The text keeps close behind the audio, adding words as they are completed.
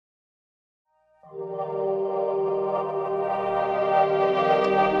Well,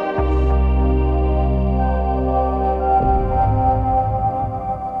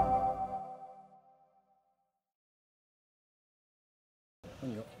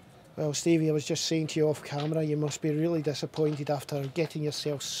 Stevie, I was just saying to you off camera, you must be really disappointed after getting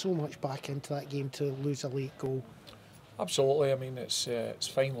yourself so much back into that game to lose a late goal. Absolutely. I mean, it's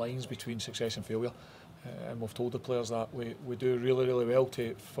fine lines between success and failure, and we've told the players that we do really well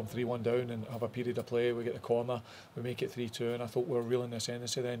from 3-1 down and have a period of play. We get the corner, we make it 3-2, and I thought we were real in the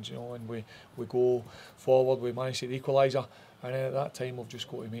ascendancy then, you know, and we go forward. We managed the equaliser, and then at that time we've just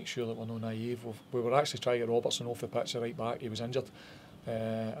got to make sure that we're not naive. We were actually trying to get Robertson off the pitch, the right back. He was injured.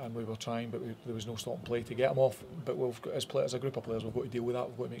 And we were trying, but there was no stopping play to get him off. But we've got, as a group of players, we've got to deal with that.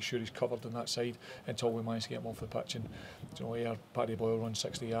 We've got to make sure he's covered on that side until we manage to get him off the pitch. And you know, here Paddy Boyle runs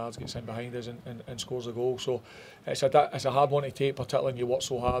 60 yards, gets in behind us, and scores a goal. So it's a hard one to take, particularly when you work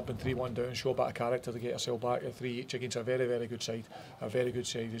so hard, been 3-1 down, show a bit of character to get yourself back at 3 each against a very good side. A very good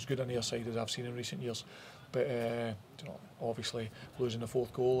side, as good on their side as I've seen in recent years. But you know, obviously losing the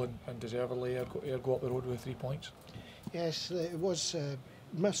fourth goal and deservedly, go up the road with 3 points. Yes, it was.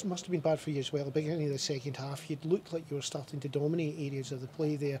 Must have been bad for you as well. At the beginning of the second half, you'd looked like you were starting to dominate areas of the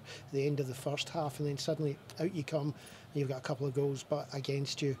play there at the end of the first half, and then suddenly out you come and you've got a couple of goals but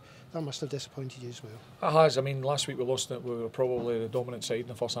against you. That must have disappointed you as well. It has. I mean, last week we lost it. We were probably the dominant side in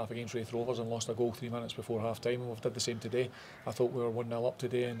the first half against Wraith Rovers and lost a goal 3 minutes before half time, and we've did the same today. I thought we were 1-0 up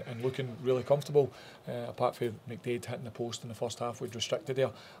today and looking really comfortable. Apart from McDade hitting the post in the first half, we'd restricted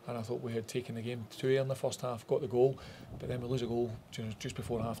there, and I thought we had taken the game to air in the first half, got the goal, but then we lose a goal just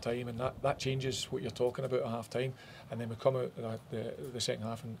before half time, and that changes what you're talking about at half time. And then we come out the second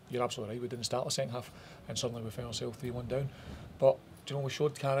half, and you're absolutely right, we didn't start the second half, and suddenly we found ourselves 3-1 down. But you know, we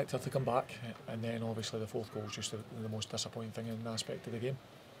showed character to come back, and then obviously the fourth goal was just the most disappointing thing in an aspect of the game.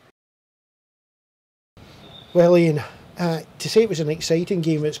 Well, Ian, to say it was an exciting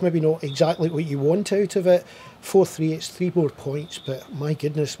game, it's maybe not exactly what you want out of it. 4-3, it's 3 more points, but my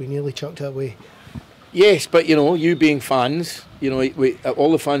goodness, we nearly chucked it away. Yes, but you know, you being fans, you know,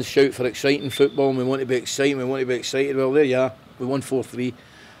 all the fans shout for exciting football, and we want to be excited, Well, there you are, we won 4-3.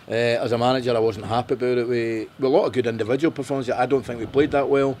 As a manager, I wasn't happy about it. We a lot of good individual performances. I don't think we played that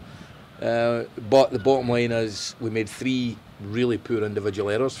well. But the bottom line is we made 3 really poor individual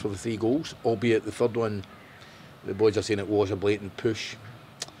errors for the 3 goals, albeit the third one, the boys are saying it was a blatant push.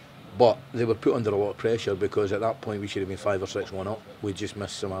 But they were put under a lot of pressure because at that point we should have been 5 or 6-1 up. We just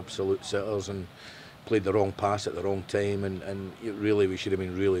missed some absolute sitters and played the wrong pass at the wrong time, and really we should have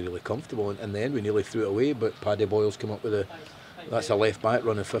been really comfortable. And then we nearly threw it away, but Paddy Boyle's come up with that's a left back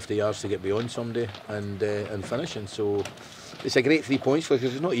running 50 yards to get beyond somebody and finishing. So it's a great 3 points for us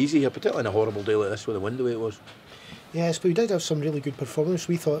because it's not easy here, particularly on a horrible day like this with the wind the way it was. Yes, but we did have some really good performance.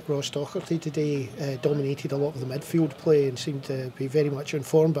 We thought Ross Docherty today dominated a lot of the midfield play and seemed to be very much in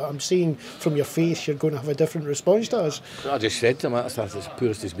form, but I'm seeing from your face you're going to have a different response to us. I just said to him, that's the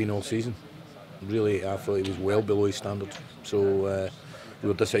poorest he's been all season. Really, I thought he was well below his standard. So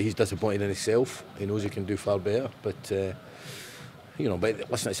he's disappointed in himself. He knows he can do far better, but you know, but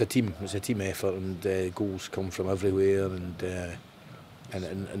listen, it's a team effort, and goals come from everywhere, and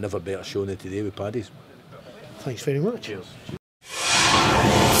never better shown than today with Paddy's. Thanks very much. Cheers.